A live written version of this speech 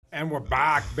And we're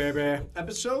back, baby.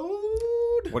 Episode...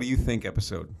 What do you think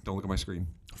episode? Don't look at my screen.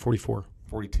 44.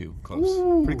 42. Close.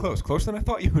 Ooh. Pretty close. Closer than I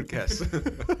thought you would guess.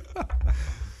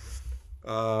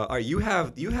 All right, you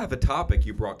have a topic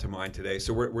you brought to mind today.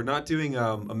 So we're not doing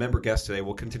a member guest today.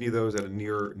 We'll continue those at a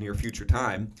near future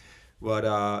time.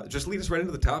 But just lead us right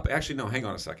into the topic. Actually, no, hang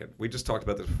on a second. We just talked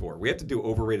about this before. We have to do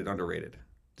overrated, underrated.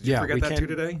 Did you forget that too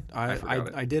today?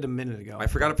 I did a minute ago. I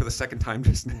forgot it for the second time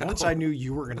just now. Once I knew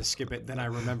you were going to skip it, then I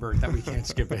remembered that we can't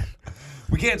skip it.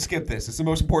 We can't skip this. It's the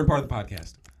most important part of the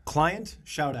podcast. Client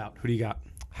shout out. Who do you got?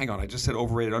 Hang on. I just said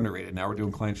overrated, underrated. Now we're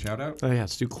doing client shout out? Oh, yeah.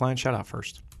 Let's do client shout out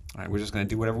first. All right. We're just going to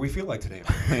do whatever we feel like today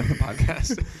on the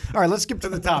podcast. All right. Let's skip to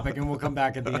the topic, and we'll come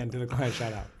back at the end to the client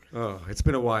shout out. Oh, it's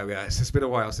been a while, guys. It's been a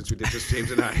while since we did just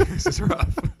James and I. This is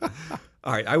rough.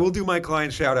 All right. I will do my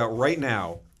client shout out right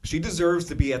now. She deserves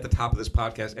to be at the top of this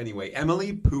podcast anyway.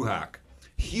 Emily Puhak.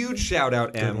 Huge shout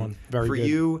out, Em, for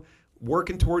you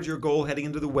working towards your goal, heading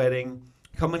into the wedding,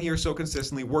 coming here so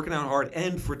consistently, working out hard,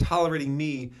 and for tolerating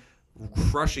me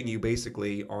crushing you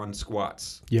basically on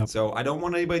squats. Yep. So I don't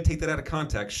want anybody to take that out of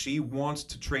context. She wants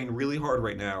to train really hard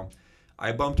right now.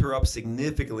 I bumped her up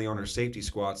significantly on her safety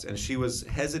squats, and she was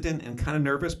hesitant and kind of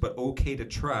nervous, but okay to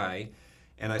try.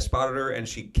 And I spotted her, and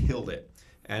she killed it.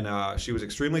 And she was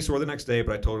extremely sore the next day,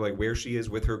 but I told her like where she is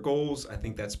with her goals. I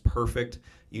think that's perfect.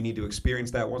 You need to experience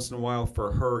that once in a while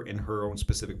for her in her own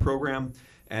specific program.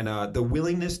 And the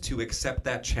willingness to accept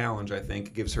that challenge, I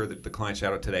think, gives her the client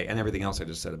shout out today and everything else I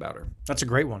just said about her. That's a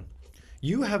great one.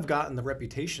 You have gotten the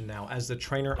reputation now as the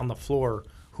trainer on the floor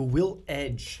who will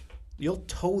edge. You'll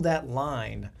toe that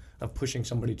line of pushing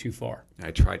somebody too far.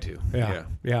 I try to.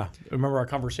 Yeah. Remember our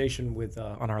conversation with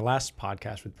on our last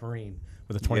podcast with Perrine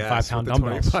with the 25-pound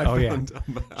dumbbells. Oh, yeah.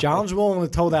 John's willing to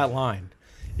toe that line.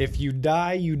 If you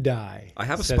die, you die. I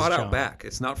have a spot out back.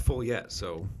 It's not full yet,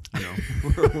 so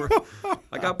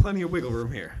I got plenty of wiggle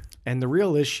room here. And the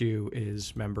real issue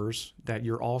is, members, that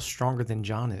you're all stronger than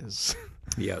John is.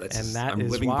 Yeah, I'm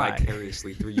living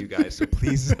vicariously through you guys, so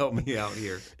please help me out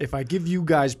here. If I give you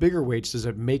guys bigger weights, does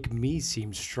it make me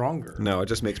seem stronger? No, it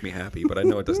just makes me happy, but I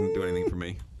know it doesn't do anything for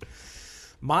me.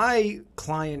 My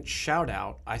client shout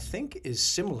out, I think, is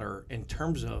similar in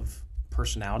terms of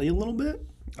personality a little bit.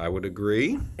 I would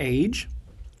agree. Age.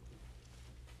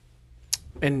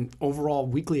 And overall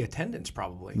weekly attendance,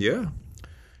 probably. Yeah.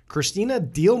 Christina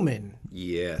Dielman.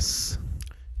 Yes.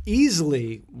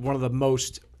 Easily one of the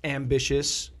most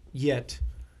ambitious yet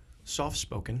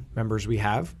soft-spoken members we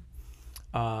have.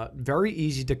 Very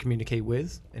easy to communicate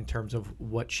with in terms of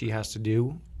what she has to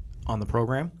do on the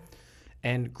program.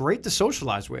 And great to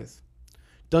socialize with.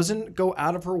 Doesn't go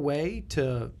out of her way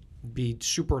to be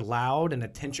super loud and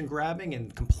attention-grabbing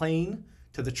and complain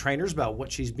to the trainers about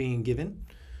what she's being given.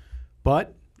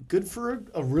 But good for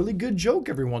a really good joke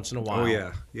every once in a while.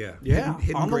 Oh, yeah.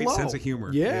 Hidden great sense of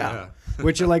humor. Yeah.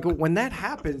 Which, like, when that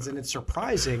happens and it's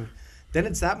surprising, then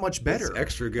it's that much better. It's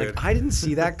extra good. Like, I didn't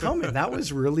see that coming. That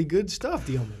was really good stuff,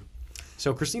 Dielman.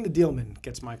 So Christina Dielman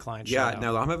gets my client shout out.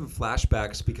 Now I'm having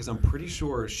flashbacks because I'm pretty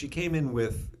sure she came in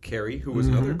with Carrie, who was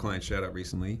another client shout out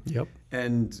recently. Yep.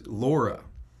 And Laura,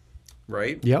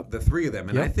 right? Yep. The three of them.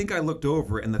 And I think I looked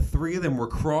over and the three of them were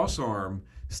cross-arm,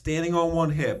 standing on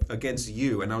one hip against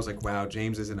you. And I was like, wow,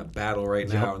 James is in a battle right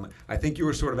now. And I think you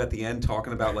were sort of at the end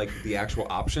talking about like the actual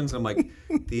options. And I'm like,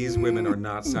 these women are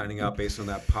not signing up based on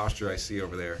that posture I see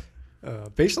over there.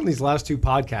 Based on these last two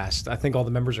podcasts, I think all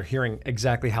the members are hearing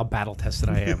exactly how battle tested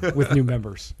I am with new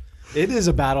members. It is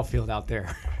a battlefield out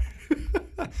there.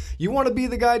 You want to be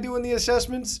the guy doing the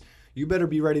assessments? You better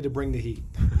be ready to bring the heat.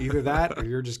 Either that or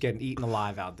you're just getting eaten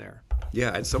alive out there.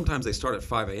 Yeah, and sometimes they start at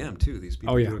 5 a.m. too. These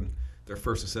people doing their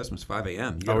first assessments 5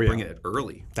 a.m. You got to bring it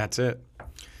early. That's it.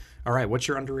 All right, what's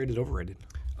your underrated, overrated?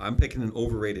 I'm picking an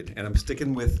overrated, and I'm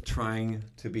sticking with trying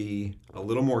to be a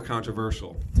little more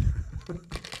controversial.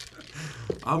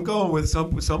 I'm going with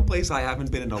some place I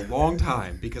haven't been in a long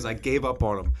time because I gave up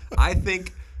on them. I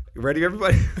think, ready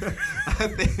everybody?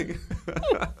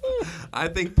 I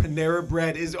think Panera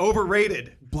Bread is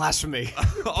overrated. Blasphemy.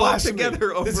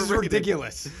 Altogether overrated. This is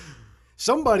ridiculous.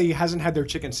 Somebody hasn't had their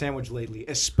chicken sandwich lately,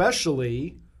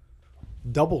 especially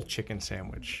double chicken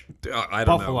sandwich. I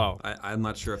don't Buffalo. know. I'm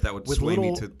not sure if that would sway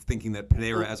me to thinking that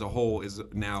Panera as a whole is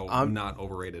now not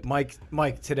overrated. Mike's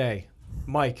my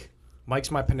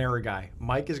Panera guy.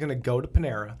 Mike is going to go to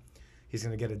Panera. He's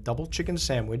going to get a double chicken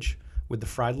sandwich with the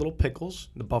fried little pickles,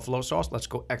 the buffalo sauce. Let's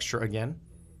go extra again.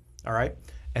 All right?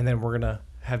 And then we're going to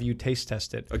have you taste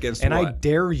test it. Against and what? I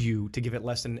dare you to give it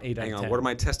less than an 8 out of 10. Hang on, what am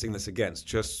I testing this against?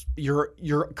 Just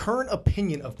your current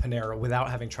opinion of Panera without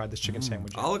having tried this chicken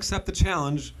sandwich yet. I'll accept the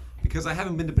challenge because I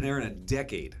haven't been to Panera in a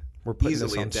decade. We're putting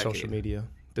Easily this on social media.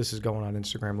 this is going on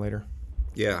Instagram later.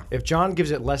 Yeah. If John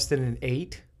gives it less than an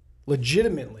 8,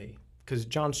 legitimately, because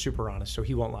John's super honest, so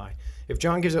he won't lie. If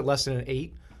John gives it less than an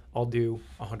 8, I'll do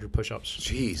 100 push-ups.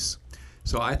 Jeez.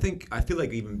 So I feel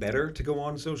like even better to go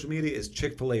on social media is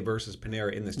Chick-fil-A versus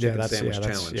Panera in this chicken sandwich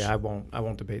challenge. Yeah, I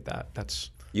won't debate that.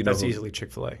 That's You know easily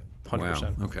Chick-fil-A, 100%.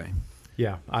 Wow. Okay.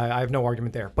 Yeah, I have no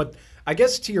argument there. But I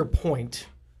guess to your point,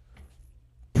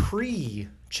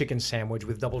 pre-chicken sandwich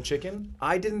with double chicken,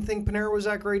 I didn't think Panera was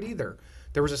that great either.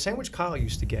 There was a sandwich Kyle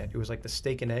used to get. It was like the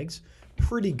steak and eggs.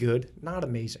 Pretty good, not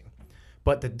amazing.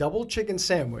 But the double chicken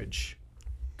sandwich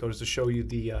goes to show you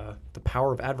the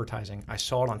power of advertising. I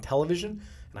saw it on television,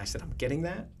 and I said, I'm getting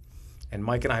that. And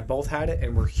Mike and I both had it,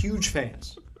 and we're huge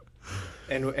fans.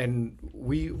 And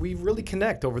we really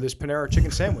connect over this Panera chicken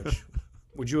sandwich.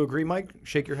 Would you agree, Mike?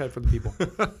 Shake your head for the people.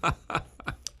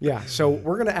 Yeah, so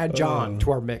we're going to add John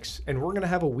to our mix, and we're going to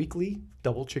have a weekly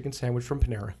double chicken sandwich from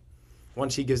Panera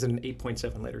once he gives it an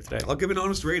 8.7 later today. I'll give an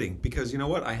honest rating because you know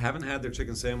what? I haven't had their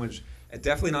chicken sandwich,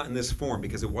 definitely not in this form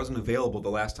because it wasn't available the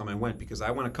last time I went because I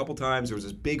went a couple times. There was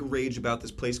this big rage about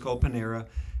this place called Panera.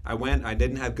 I went. I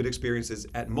didn't have good experiences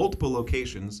at multiple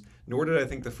locations, nor did I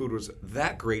think the food was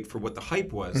that great for what the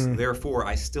hype was. Therefore,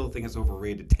 I still think it's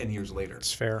overrated 10 years later.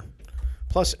 It's fair.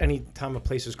 Plus, any time a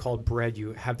place is called bread,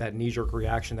 you have that knee-jerk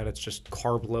reaction that it's just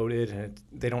carb-loaded and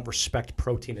they don't respect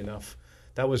protein enough.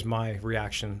 That was my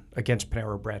reaction against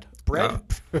Panera Bread. Bread?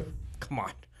 Come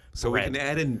on. So bread. We can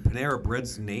add in Panera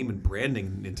Bread's name and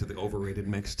branding into the overrated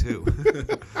mix, too.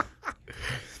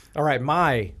 All right,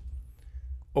 my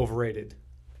overrated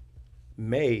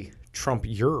may trump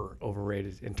your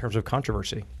overrated in terms of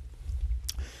controversy.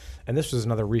 And this was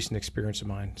another recent experience of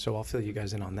mine, so I'll fill you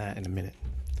guys in on that in a minute.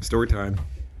 Story time.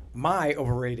 My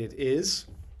overrated is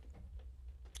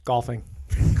golfing.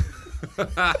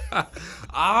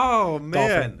 Oh, man.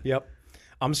 Golfing. Yep.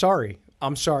 I'm sorry,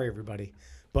 everybody.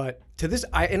 But to this,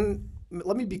 and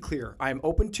let me be clear. I am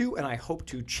open to and I hope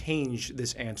to change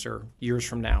this answer years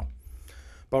from now.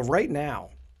 But right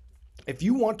now, if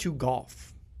you want to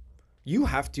golf, you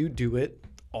have to do it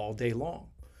all day long.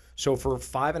 So for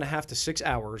 5.5 to 6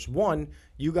 hours, one,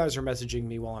 you guys are messaging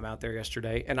me while I'm out there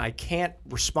yesterday, and I can't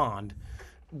respond.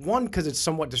 One, because it's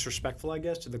somewhat disrespectful, I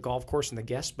guess, to the golf course and the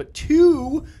guests. But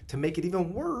two, to make it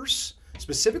even worse,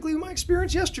 specifically with my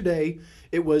experience yesterday,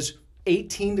 it was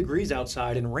 18 degrees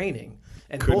outside and raining,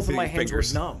 and both of my hands were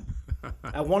numb.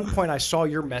 At one point, I saw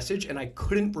your message, and I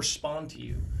couldn't respond to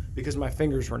you because my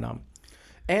fingers were numb.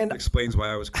 And that explains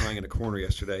why I was crying in a corner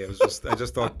yesterday. I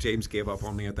just thought James gave up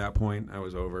on me at that point. I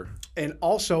was over. And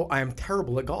also, I am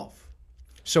terrible at golf.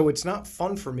 So it's not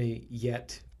fun for me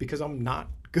yet because I'm not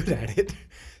good at it.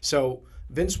 So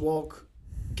Vince Walk,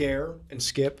 Gare, and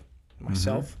Skip,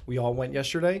 myself, we all went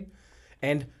yesterday.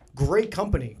 And great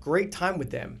company, great time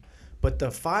with them. But the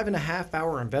 5.5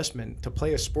 hour investment to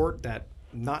play a sport that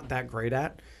I'm not that great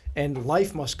at, and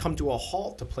life must come to a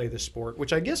halt to play this sport,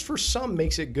 which I guess for some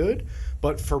makes it good,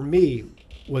 but for me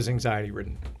was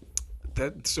anxiety-ridden.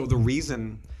 So the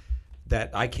reason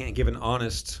that I can't give an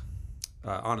honest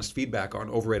feedback on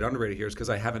overrated, underrated here is because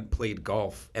I haven't played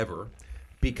golf ever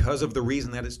because of the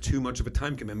reason that it's too much of a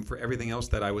time commitment for everything else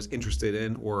that I was interested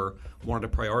in or wanted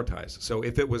to prioritize. So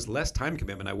if it was less time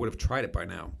commitment, I would have tried it by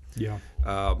now. Yeah.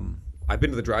 I've been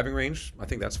to the driving range. I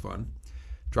think that's fun.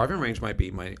 Driving range might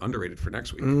be my underrated for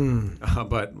next week.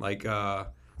 But like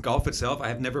golf itself, I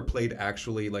have never played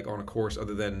actually like on a course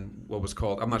other than what was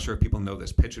called, I'm not sure if people know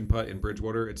this, pitch and putt in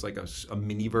Bridgewater. It's like a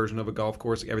mini version of a golf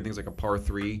course. Everything's like a par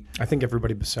 3. I think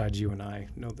everybody besides you and I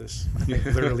know this. I think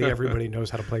literally everybody knows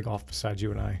how to play golf besides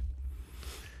you and I.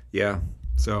 Yeah.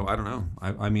 So I don't know.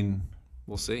 I mean,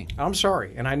 we'll see. I'm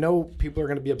sorry. And I know people are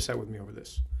going to be upset with me over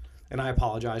this. And I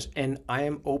apologize. And I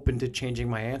am open to changing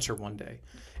my answer one day.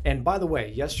 And by the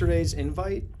way, yesterday's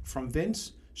invite from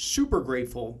Vince, super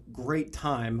grateful, great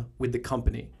time with the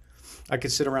company. I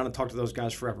could sit around and talk to those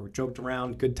guys forever. Joked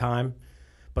around, good time.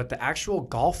 But the actual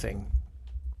golfing,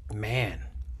 man,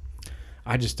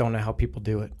 I just don't know how people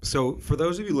do it. So for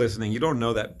those of you listening, you don't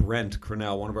know that Brent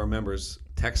Cornell, one of our members,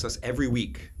 texts us every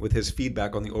week with his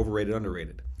feedback on the overrated,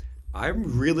 underrated.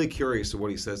 I'm really curious to what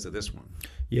he says to this one.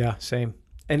 Yeah, same.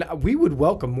 And we would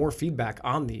welcome more feedback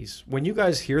on these. When you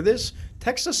guys hear this,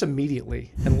 text us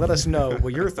immediately and let us know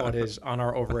what your thought is on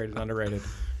our overrated, underrated.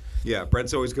 Yeah,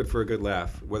 Brent's always good for a good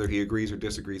laugh. Whether he agrees or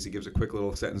disagrees, he gives a quick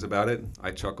little sentence about it.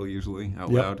 I chuckle usually out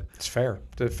loud. It's fair.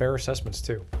 The fair assessments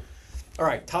too. All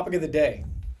right, topic of the day.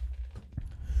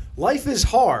 Life is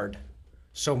hard,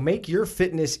 so make your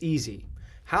fitness easy.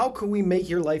 How can we make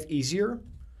your life easier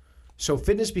so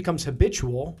fitness becomes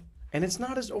habitual and it's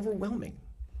not as overwhelming?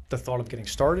 The thought of getting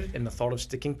started and the thought of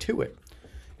sticking to it.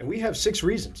 And we have 6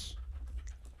 reasons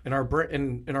in our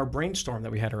in our brainstorm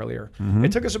that we had earlier. Mm-hmm.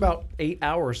 It took us about 8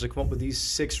 hours to come up with these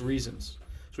 6 reasons.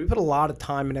 So we put a lot of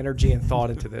time and energy and thought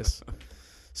into this.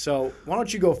 So why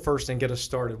don't you go first and get us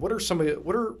started? What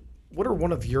are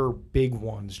one of your big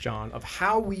ones, John, of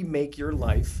how we make your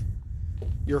life,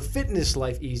 your fitness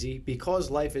life, easy,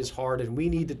 because life is hard and we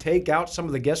need to take out some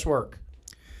of the guesswork?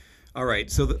 All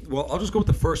right. So, I'll just go with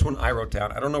the first one I wrote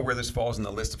down. I don't know where this falls in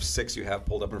the list of 6 you have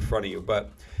pulled up in front of you, but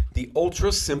the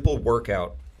ultra simple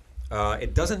workout.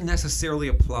 It doesn't necessarily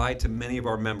apply to many of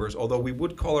our members, although we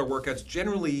would call our workouts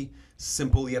generally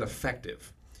simple yet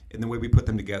effective in the way we put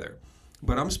them together.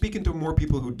 But I'm speaking to more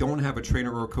people who don't have a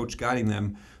trainer or a coach guiding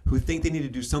them, who think they need to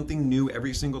do something new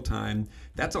every single time.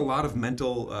 That's a lot of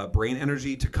mental brain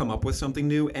energy to come up with something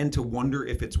new and to wonder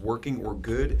if it's working or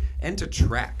good and to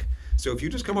track. So if you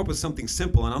just come up with something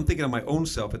simple, and I'm thinking of my own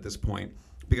self at this point,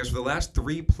 because for the last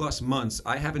 3+ months,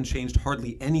 I haven't changed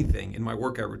hardly anything in my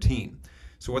workout routine.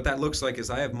 So what that looks like is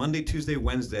I have Monday, Tuesday,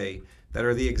 Wednesday that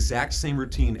are the exact same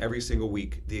routine every single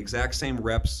week, the exact same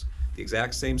reps, the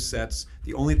exact same sets.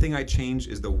 The only thing I change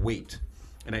is the weight,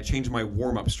 and I change my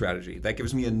warm-up strategy. That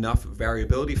gives me enough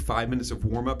variability, 5 minutes of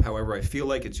warm-up, however I feel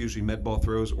like. It's usually med ball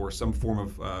throws or some form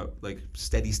of like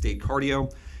steady state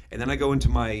cardio. And then I go into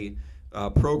my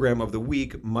program of the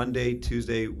week, Monday,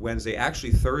 Tuesday, Wednesday,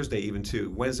 actually Thursday even too.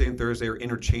 Wednesday and Thursday are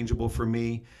interchangeable for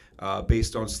me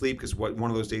based on sleep, because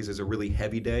one of those days is a really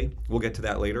heavy day. We'll get to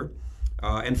that later.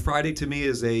 And Friday to me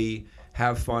is a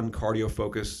have fun, cardio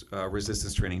focused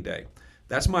resistance training day.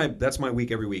 That's my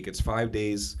week every week. It's 5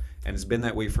 days, and it's been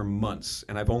that way for months.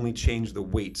 And I've only changed the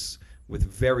weights with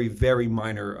very, very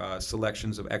minor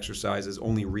selections of exercises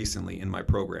only recently in my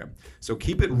program. So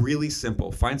keep it really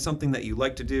simple. Find something that you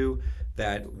like to do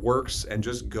that works and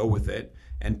just go with it,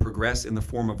 and progress in the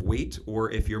form of weight,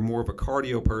 or if you're more of a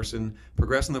cardio person,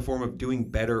 progress in the form of doing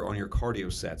better on your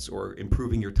cardio sets or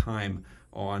improving your time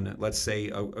on, let's say,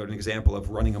 an example of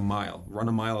running a mile. Run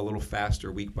a mile a little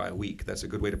faster week by week. That's a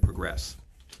good way to progress.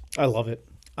 I love it.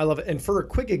 I love it. And for a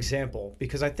quick example,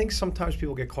 because I think sometimes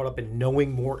people get caught up in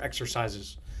knowing more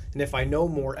exercises. And if I know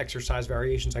more exercise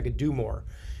variations, I could do more.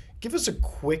 Give us a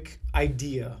quick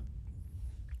idea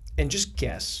and just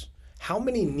guess how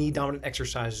many knee dominant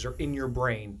exercises are in your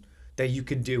brain that you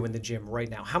could do in the gym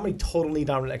right now. How many total knee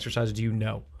dominant exercises do you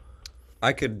know?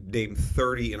 I could name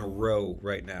 30 in a row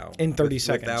right now. In 30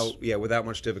 seconds. Without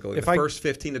much difficulty. If the first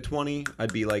 15 to 20,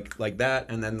 I'd be like that,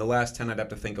 and then the last 10, I'd have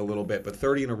to think a little bit. But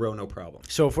 30 in a row, no problem.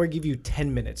 So if we give you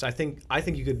 10 minutes, I think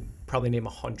you could probably name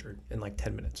 100 in like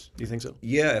 10 minutes. Do you think so?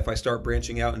 Yeah, if I start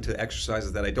branching out into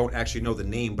exercises that I don't actually know the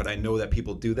name, but I know that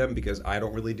people do them because I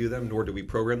don't really do them, nor do we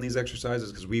program these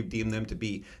exercises because we've deemed them to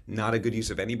be not a good use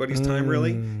of anybody's time,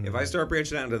 really. If I start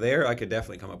branching out into there, I could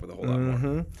definitely come up with a whole lot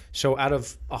more. So out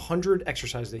of 100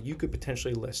 exercises that you could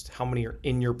potentially list, how many are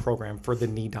in your program for the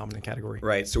knee dominant category?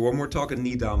 Right. So when we're talking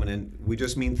knee dominant, we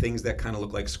just mean things that kind of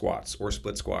look like squats or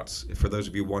split squats, for those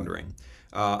of you wondering.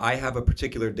 I have a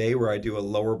particular day where I do a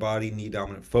lower body knee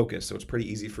dominant focus, so it's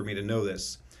pretty easy for me to know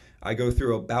this. I go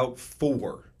through about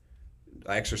 4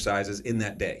 exercises in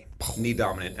that day, knee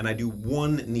dominant, and I do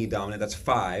 1 knee dominant, that's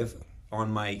 5, on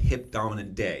my hip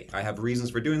dominant day. I have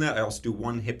reasons for doing that. I also do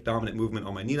 1 hip dominant movement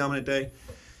on my knee dominant day.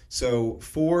 So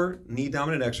 4 knee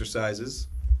dominant exercises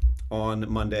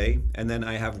on Monday, and then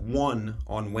I have 1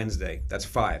 on Wednesday. That's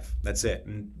 5. That's it.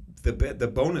 And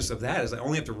the bonus of that is I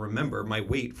only have to remember my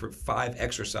weight for 5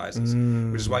 exercises,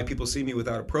 which is why people see me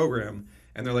without a program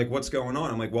and they're like, what's going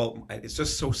on? I'm like, well, it's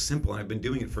just so simple, and I've been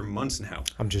doing it for months now.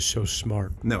 I'm just so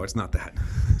smart. No, it's not that.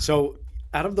 So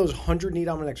out of those 100 knee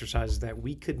dominant exercises that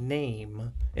we could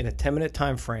name in a 10-minute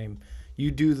time frame, you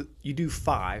do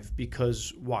 5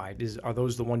 because why? Are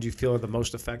those the ones you feel are the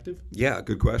most effective? Yeah,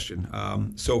 good question.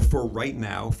 So for right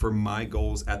now, for my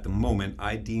goals at the moment,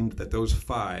 I deemed that those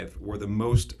 5 were the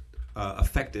most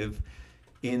effective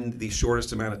in the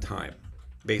shortest amount of time,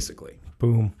 basically.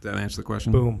 Boom. Does that answer the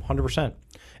question? Boom, 100%.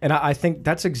 And I think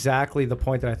that's exactly the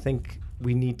point that I think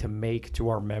we need to make to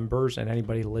our members and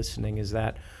anybody listening, is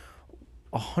that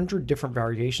 100 different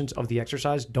variations of the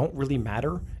exercise don't really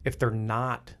matter if they're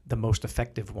not the most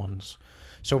effective ones.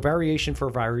 So variation for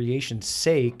variation's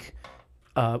sake,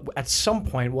 at some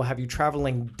point will have you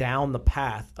traveling down the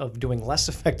path of doing less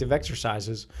effective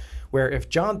exercises, where if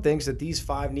John thinks that these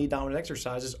 5 knee dominant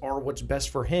exercises are what's best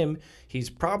for him, he's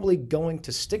probably going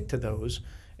to stick to those.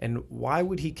 And why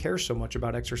would he care so much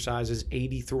about exercises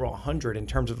 80 through 100 in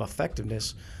terms of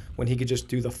effectiveness when he could just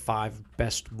do the 5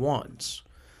 best ones?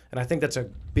 And I think that's a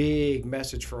big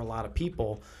message for a lot of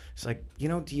people. It's like,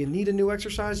 do you need a new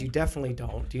exercise? You definitely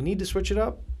don't. Do you need to switch it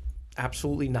up?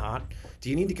 Absolutely not. Do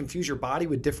you need to confuse your body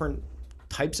with different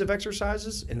types of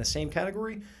exercises in the same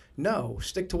category. No,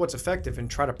 stick to what's effective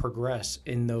and try to progress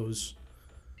in those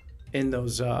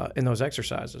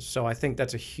exercises. So I think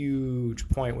that's a huge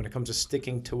point when it comes to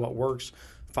sticking to what works,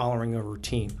 following a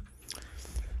routine.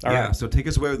 All right. So take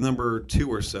us away with number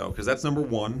 2 or so, because that's number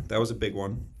 1. That was a big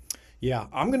one. Yeah,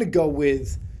 I'm going to go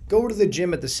with go to the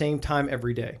gym at the same time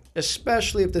every day,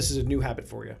 especially if this is a new habit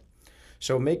for you.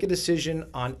 So make a decision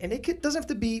on, and doesn't have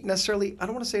to be necessarily, I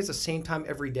don't want to say it's the same time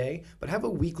every day, but have a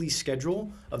weekly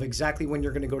schedule of exactly when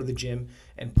you're going to go to the gym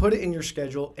and put it in your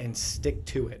schedule and stick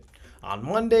to it. On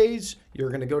Mondays, you're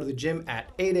going to go to the gym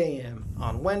at 8 a.m.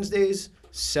 On Wednesdays,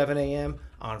 7 a.m.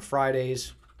 On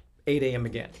Fridays, 8 a.m.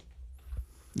 again.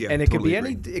 Yeah, and it totally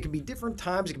could be it could be different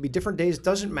times, it could be different days,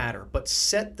 doesn't matter. But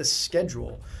set the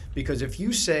schedule, because if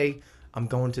you say, I'm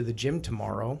going to the gym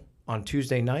tomorrow on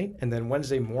Tuesday night, and then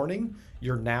Wednesday morning,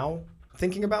 you're now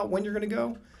thinking about when you're going to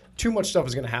go, too much stuff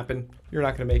is going to happen. You're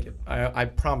not going to make it. I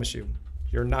promise you.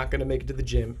 You're not going to make it to the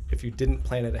gym if you didn't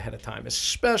plan it ahead of time,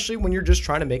 especially when you're just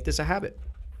trying to make this a habit.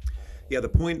 Yeah, the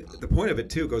point of it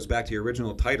too goes back to your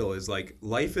original title, is like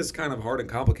life is kind of hard and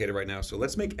complicated right now. So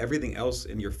let's make everything else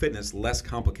in your fitness less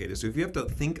complicated. So if you have to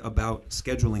think about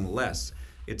scheduling less,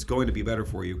 it's going to be better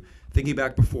for you. Thinking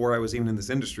back before I was even in this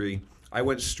industry, I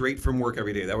went straight from work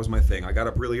every day. That was my thing. I got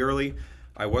up really early.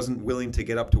 I wasn't willing to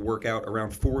get up to work out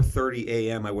around 4:30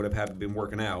 a.m. I would have had been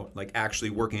working out, like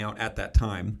actually working out at that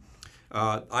time.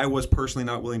 I was personally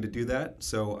not willing to do that,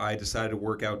 so I decided to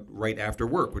work out right after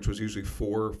work, which was usually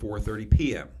 4:30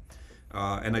 p.m.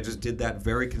 And I just did that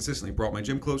very consistently. Brought my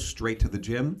gym clothes straight to the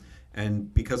gym,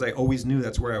 and because I always knew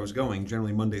that's where I was going,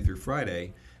 generally Monday through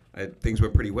Friday, things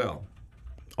went pretty well.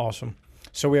 Awesome.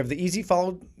 So we have the easy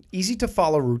to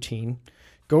follow routine.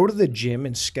 Go to the gym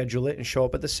and schedule it and show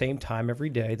up at the same time every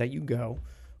day that you go.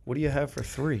 What do you have for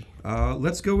 3?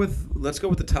 Let's go with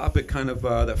the topic kind of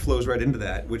that flows right into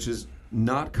that, which is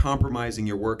not compromising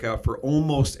your workout for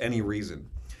almost any reason.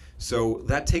 So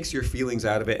that takes your feelings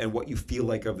out of it and what you feel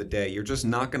like of the day. You're just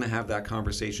not going to have that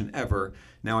conversation ever.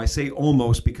 Now, I say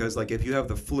almost because, like, if you have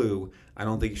the flu, I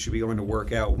don't think you should be going to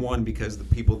work out. 1, because the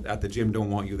people at the gym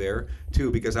don't want you there. 2,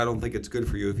 because I don't think it's good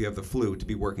for you if you have the flu to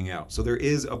be working out. So there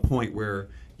is a point where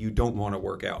you don't want to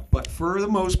work out. But for the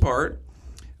most part,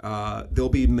 there'll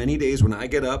be many days when I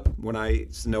get up, when I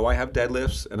know I have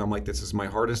deadlifts, and I'm like, this is my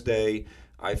hardest day.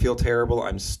 I feel terrible.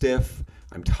 I'm stiff.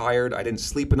 I'm tired. I didn't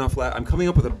sleep enough. I'm coming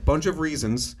up with a bunch of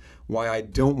reasons why I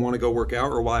don't want to go work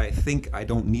out, or why I think I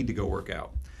don't need to go work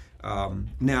out.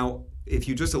 Now, if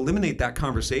you just eliminate that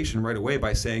conversation right away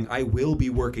by saying, I will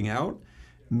be working out,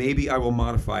 maybe I will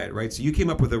modify it, right? So you came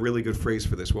up with a really good phrase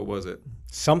for this. What was it?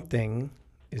 Something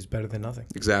is better than nothing.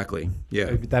 Exactly.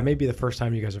 Yeah. That may be the first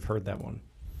time you guys have heard that one.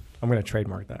 I'm going to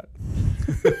trademark that.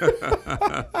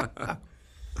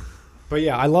 But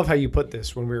yeah, I love how you put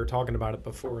this when we were talking about it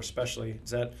before, especially, is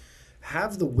that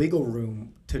have the wiggle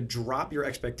room to drop your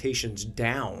expectations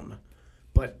down,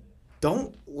 but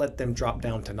don't let them drop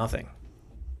down to nothing.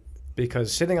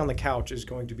 Because sitting on the couch is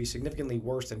going to be significantly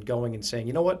worse than going and saying,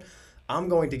 you know what, I'm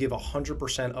going to give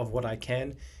 100% of what I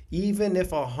can, even if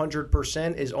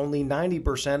 100% is only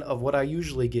 90% of what I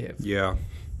usually give. Yeah.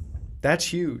 That's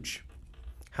huge.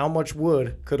 How much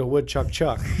wood could a woodchuck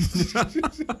chuck?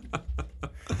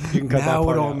 You can cut that Now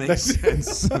part it all out. makes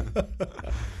sense.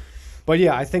 But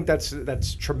yeah, I think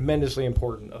that's tremendously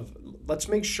important. Let's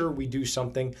make sure we do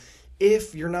something.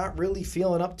 If you're not really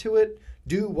feeling up to it,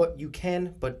 do what you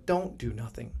can, but don't do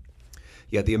nothing.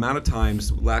 Yeah, the amount of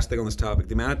times, last thing on this topic,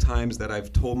 the amount of times that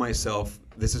I've told myself,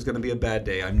 this is going to be a bad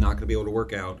day, I'm not going to be able to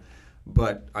work out,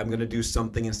 but I'm going to do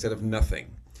something instead of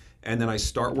nothing. And then I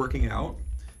start working out.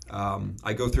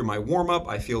 I go through my warm-up,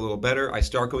 I feel a little better. I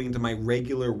start going into my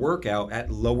regular workout at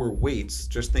lower weights,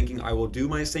 just thinking I will do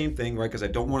my same thing, right? Because I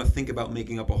don't want to think about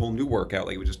making up a whole new workout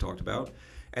like we just talked about.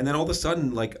 And then all of a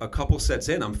sudden, like a couple sets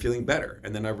in, I'm feeling better.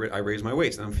 And then I raise my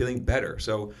weights and I'm feeling better.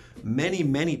 So many,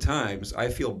 many times I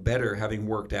feel better having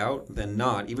worked out than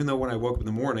not, even though when I woke up in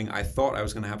the morning, I thought I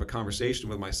was going to have a conversation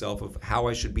with myself of how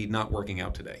I should be not working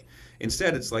out today.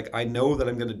 Instead, it's like I know that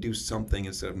I'm going to do something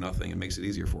instead of nothing. It makes it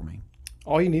easier for me.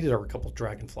 All you needed are a couple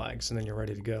dragon flags, and then you're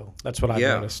ready to go. That's what I've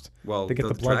noticed. Well, to get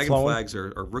the blood dragon flowing. flags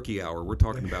are rookie hour. We're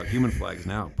talking about human flags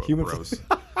now, bro. Bros.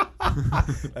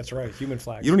 That's right, human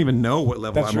flags. You don't even know what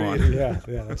level That's I'm right. on.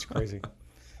 Yeah, that's crazy.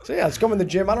 So yeah, let's go in the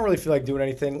gym. I don't really feel like doing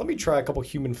anything. Let me try a couple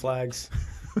human flags.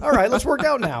 All right, let's work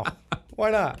out now.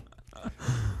 Why not?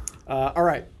 All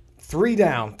right, 3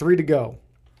 down, 3 to go.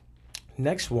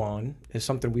 Next one is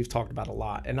something we've talked about a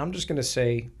lot, and I'm just going to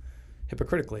say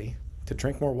hypocritically to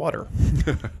drink more water.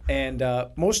 And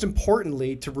most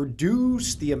importantly, to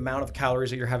reduce the amount of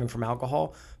calories that you're having from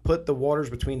alcohol, put the waters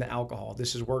between the alcohol.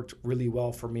 This has worked really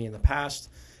well for me in the past.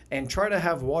 And try to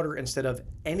have water instead of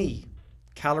any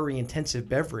calorie-intensive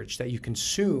beverage that you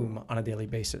consume on a daily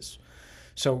basis.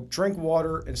 So drink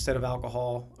water instead of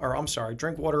alcohol, or I'm sorry,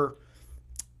 drink water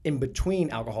in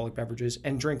between alcoholic beverages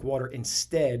and drink water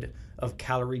instead of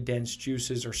calorie-dense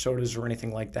juices or sodas or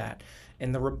anything like that.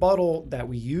 And the rebuttal that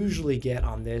we usually get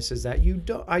on this is that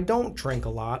I don't drink a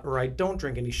lot, or I don't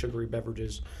drink any sugary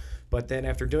beverages. But then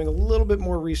after doing a little bit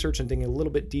more research and digging a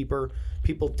little bit deeper,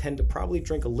 people tend to probably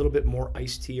drink a little bit more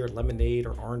iced tea or lemonade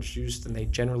or orange juice than they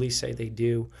generally say they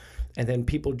do. And then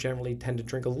people generally tend to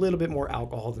drink a little bit more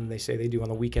alcohol than they say they do on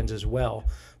the weekends as well.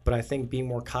 But I think being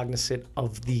more cognizant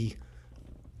of the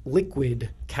liquid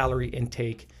calorie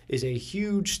intake is a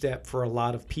huge step for a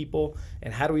lot of people.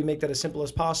 And how do we make that as simple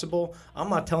as possible? I'm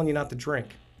not telling you not to drink.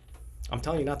 I'm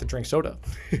telling you not to drink soda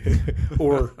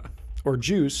or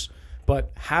juice,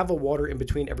 but have a water in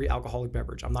between every alcoholic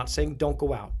beverage. I'm not saying don't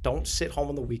go out. Don't sit home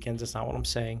on the weekends. That's not what I'm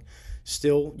saying.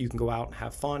 Still, you can go out and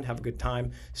have fun, have a good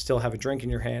time, still have a drink in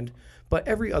your hand. But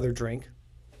every other drink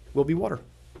will be water.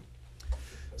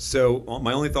 So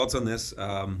my only thoughts on this,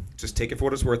 just take it for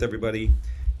what it's worth, everybody.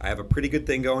 I have a pretty good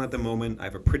thing going at the moment. I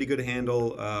have a pretty good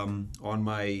handle on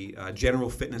my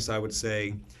general fitness, I would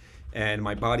say. And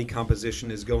my body composition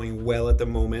is going well at the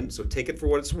moment. So take it for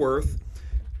what it's worth.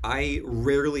 I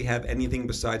rarely have anything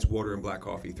besides water and black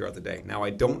coffee throughout the day. Now, I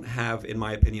don't have, in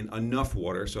my opinion, enough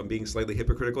water, so I'm being slightly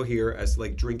hypocritical here as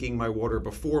like drinking my water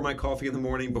before my coffee in the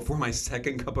morning, before my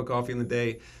second cup of coffee in the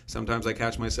day. Sometimes I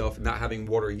catch myself not having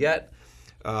water yet.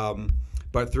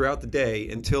 But throughout the day,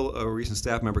 until a recent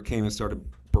staff member came and started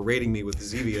berating me with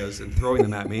Zevias and throwing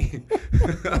them at me,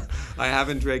 I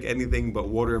haven't drank anything but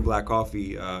water and black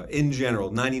coffee in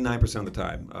general, 99% of the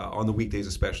time, on the weekdays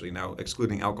especially, now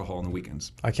excluding alcohol on the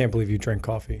weekends. I can't believe you drink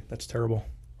coffee. That's terrible.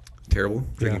 Terrible?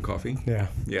 Drinking coffee? Yeah.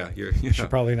 Yeah. You should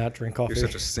probably not drink coffee. You're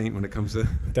such a saint when it comes to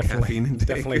caffeine intake.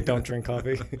 Definitely don't drink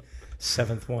coffee.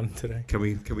 7th one today. Can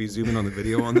we zoom in on the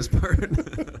video on this part?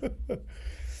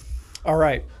 All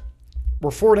right.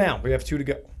 We're 4 down. We have 2 to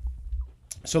go.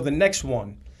 So the next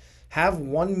one, have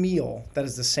one meal that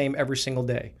is the same every single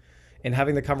day. And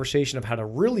having the conversation of how to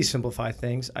really simplify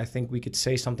things, I think we could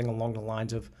say something along the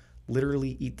lines of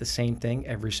literally eat the same thing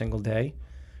every single day,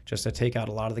 just to take out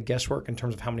a lot of the guesswork in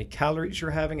terms of how many calories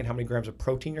you're having and how many grams of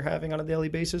protein you're having on a daily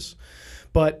basis.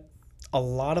 But a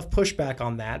lot of pushback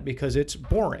on that because it's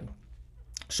boring.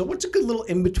 So what's a good little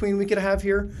in-between we could have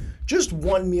here? Just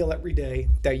one meal every day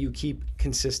that you keep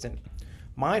consistent.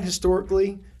 Mine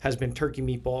historically has been turkey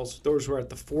meatballs. Those were at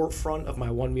the forefront of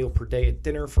my one meal per day at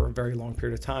dinner for a very long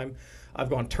period of time. I've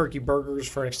gone turkey burgers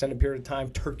for an extended period of time,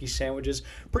 turkey sandwiches,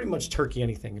 pretty much turkey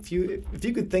anything. If you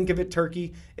could think of it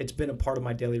turkey, it's been a part of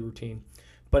my daily routine.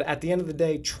 But at the end of the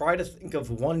day, try to think of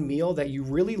one meal that you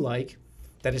really like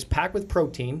that is packed with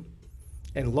protein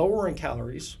and lower in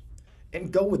calories, and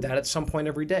go with that at some point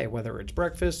every day, whether it's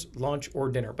breakfast, lunch,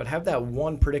 or dinner. But have that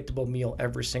one predictable meal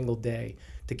every single day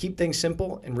to keep things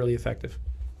simple and really effective.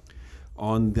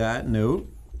 On that note,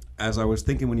 as I was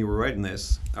thinking when you were writing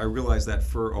this, I realized that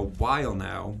for a while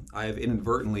now, I have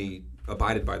inadvertently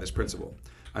abided by this principle.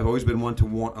 I've always been one to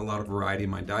want a lot of variety in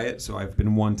my diet, so I've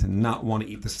been one to not want to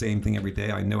eat the same thing every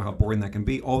day. I know how boring that can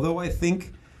be, although I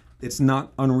think it's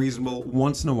not unreasonable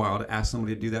once in a while to ask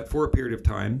somebody to do that for a period of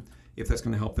time, if that's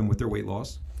going to help them with their weight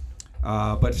loss.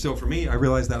 But so for me, I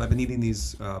realized that I've been eating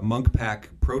these Monk Pack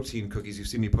protein cookies. You've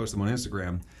seen me post them on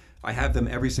Instagram. I have them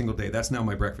every single day. That's now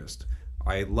my breakfast.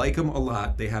 I like them a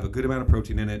lot. They have a good amount of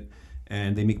protein in it,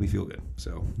 and they make me feel good.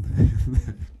 So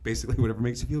basically whatever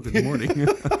makes you feel good in the morning.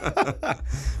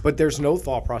 But there's no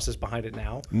thought process behind it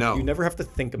now. No. You never have to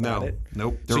think about it.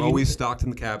 Nope. They're always stocked in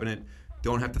the cabinet.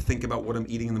 Don't have to think about what I'm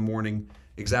eating in the morning.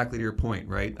 Exactly to your point,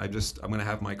 right? I'm going to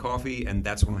have my coffee, and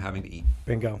that's what I'm having to eat.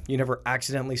 Bingo. You never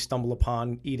accidentally stumble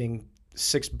upon eating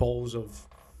 6 bowls of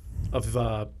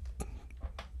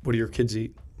what do your kids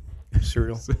eat?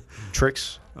 Cereal?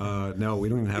 Tricks? No, we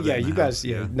don't even have that. Yeah, in the you guys, house.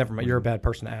 yeah, never mind. You're a bad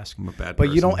person to ask. I'm a bad But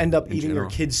person you don't end up in eating general.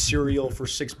 your kids' cereal for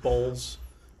 6 bowls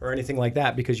or anything like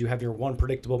that because you have your one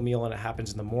predictable meal and it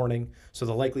happens in the morning. So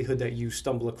the likelihood that you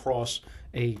stumble across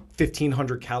a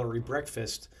 1,500 calorie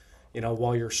breakfast,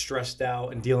 while you're stressed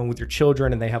out and dealing with your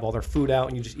children and they have all their food out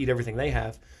and you just eat everything they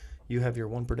have, you have your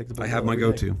one predictable I meal have my every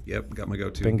go-to. day. Yep, got my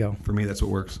go-to. Bingo. For me, that's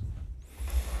what works.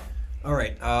 All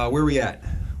right, where are we at?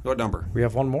 What number? We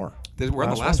have one more. We're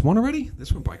on the last one already?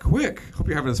 This went by quick. Hope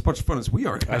you're having as much fun as we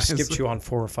are, guys. I skipped you on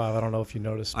 4 or 5. I don't know if you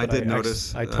noticed. I did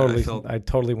notice. I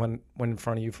totally went in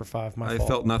front of you for 5. My fault. I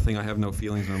felt nothing. I have no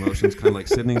feelings or emotions, kind of like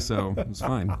Sydney, so it's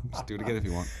fine. Just do it again if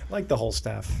you want. Like the whole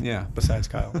staff. Yeah. Besides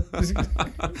Kyle.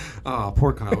 Oh,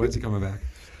 poor Kyle. When's he coming back?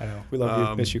 I know. We love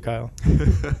you. Miss you, Kyle.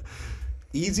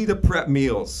 Easy to prep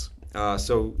meals.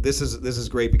 So this is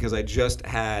great because I just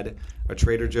had a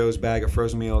Trader Joe's bag of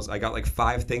frozen meals. I got like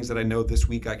 5 things that I know this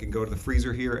week I can go to the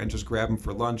freezer here and just grab them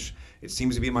for lunch. It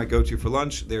seems to be my go-to for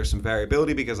lunch. There's some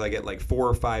variability because I get like 4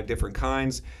 or 5 different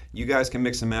kinds. You guys can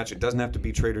mix and match. It doesn't have to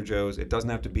be Trader Joe's. It doesn't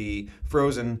have to be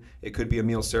frozen. It could be a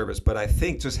meal service. But I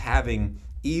think just having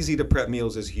easy to prep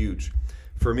meals is huge.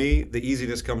 For me, the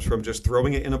easiness comes from just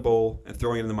throwing it in a bowl and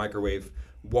throwing it in the microwave,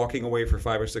 walking away for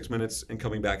 5 or 6 minutes and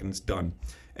coming back and it's done.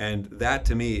 And that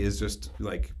to me is just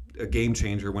like a game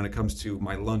changer when it comes to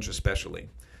my lunch especially.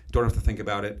 Don't have to think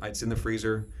about it. It's in the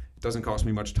freezer. It doesn't cost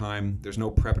me much time. There's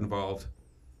no prep involved.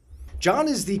 John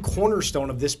is the cornerstone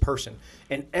of this person.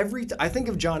 And I think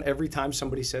of John every time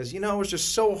somebody says, it's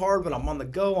just so hard when I'm on the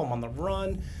go, I'm on the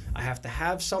run. I have to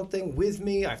have something with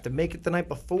me. I have to make it the night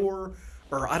before.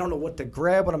 Or I don't know what to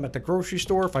grab when I'm at the grocery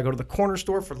store, if I go to the corner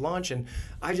store for lunch, and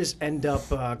I just end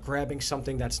up grabbing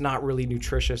something that's not really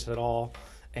nutritious at all.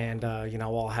 And,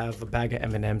 I'll have a bag of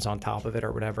M&Ms on top of it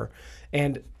or whatever.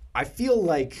 And I feel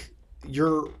like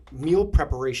your meal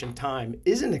preparation time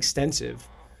isn't extensive,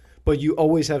 but you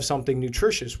always have something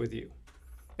nutritious with you.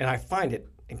 And I find it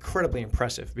incredibly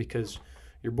impressive because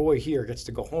your boy here gets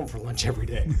to go home for lunch every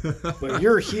day. But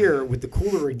you're here with the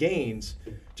cooler of gains,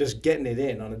 just getting it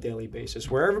in on a daily basis,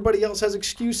 where everybody else has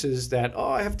excuses that,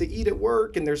 I have to eat at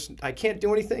work and I can't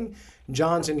do anything.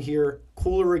 John's in here,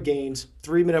 cooler of gains,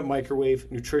 3-minute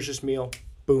microwave, nutritious meal,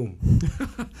 boom.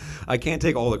 I can't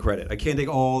take all the credit. I can't take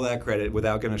all that credit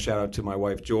without giving a shout out to my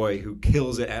wife, Joy, who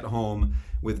kills it at home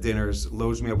with dinners,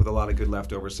 loads me up with a lot of good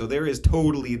leftovers. So there is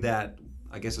totally that.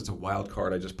 I guess it's a wild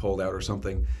card I just pulled out or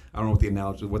something. I don't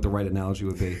know what the right analogy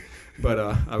would be, but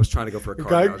I was trying to go for a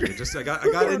card analogy. I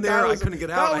got in there. I couldn't get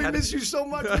out. I miss you so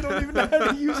much. We don't even know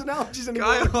how to use analogies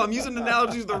anymore. Kyle, I'm using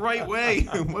analogies the right way.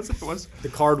 What's the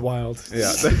card wild?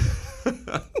 Yeah.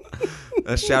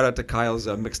 A shout out to Kyle's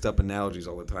mixed up analogies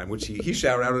all the time, which he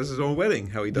shouted out at his own wedding,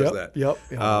 how he does that. Yep.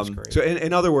 That's great. So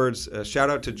in other words, shout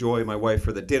out to Joy, my wife,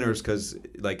 for the dinners, because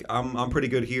like I'm pretty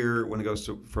good here when it goes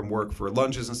from work for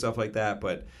lunches and stuff like that,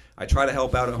 but I try to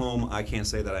help out at home. I can't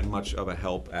say that I'm much of a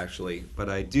help, actually, but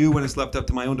I do when it's left up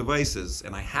to my own devices,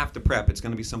 and I have to prep. It's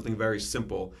going to be something very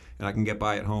simple, and I can get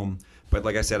by at home. But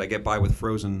like I said, I get by with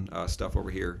frozen stuff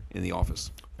over here in the office.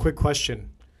 Quick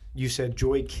question. You said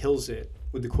Joy kills it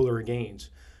with the cooler of gains,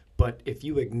 but if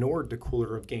you ignored the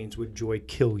cooler of gains, would Joy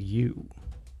kill you?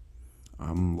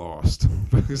 I'm lost.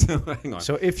 Hang on.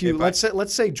 So if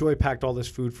let's say Joy packed all this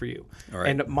food for you, all right.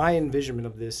 And my envisionment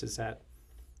of this is that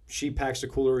she packs the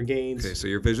cooler of gains. Okay, so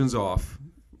your vision's off.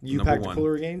 You packed the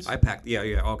cooler of gains? I packed. Yeah.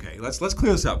 Okay. Let's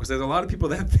clear this up because there's a lot of people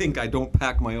that think I don't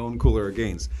pack my own cooler of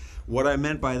gains. What I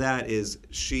meant by that is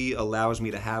she allows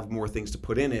me to have more things to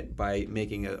put in it by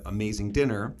making an amazing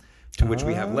dinner, to which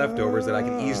we have leftovers that I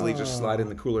can easily just slide in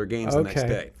the cooler of gains the next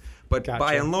day. But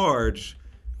by and large,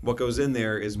 what goes in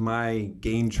there is my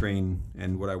game train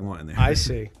and what I want in there. I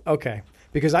see. Okay.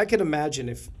 Because I could imagine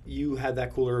if you had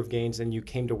that cooler of gains and you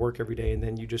came to work every day and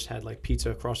then you just had like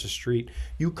pizza across the street,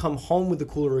 you come home with the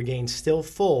cooler of gains still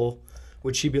full,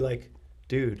 would she be like,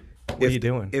 dude, what are you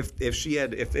doing? If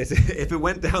it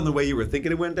went down the way you were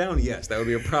thinking it went down, yes, that would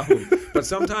be a problem. But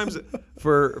sometimes,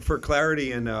 for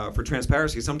clarity and for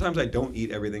transparency, sometimes I don't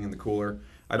eat everything in the cooler.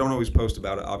 I don't always post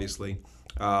about it, obviously.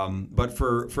 But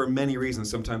for many reasons,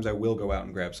 sometimes I will go out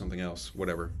and grab something else,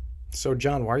 whatever. So,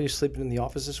 John, why are you sleeping in the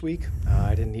office this week?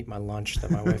 I didn't eat my lunch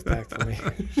that my wife packed for me.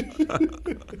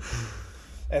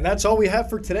 And that's all we have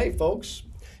for today, folks.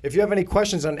 If you have any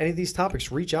questions on any of these topics,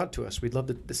 reach out to us. We'd love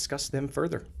to discuss them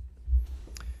further.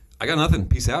 I got nothing.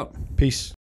 Peace out. Peace.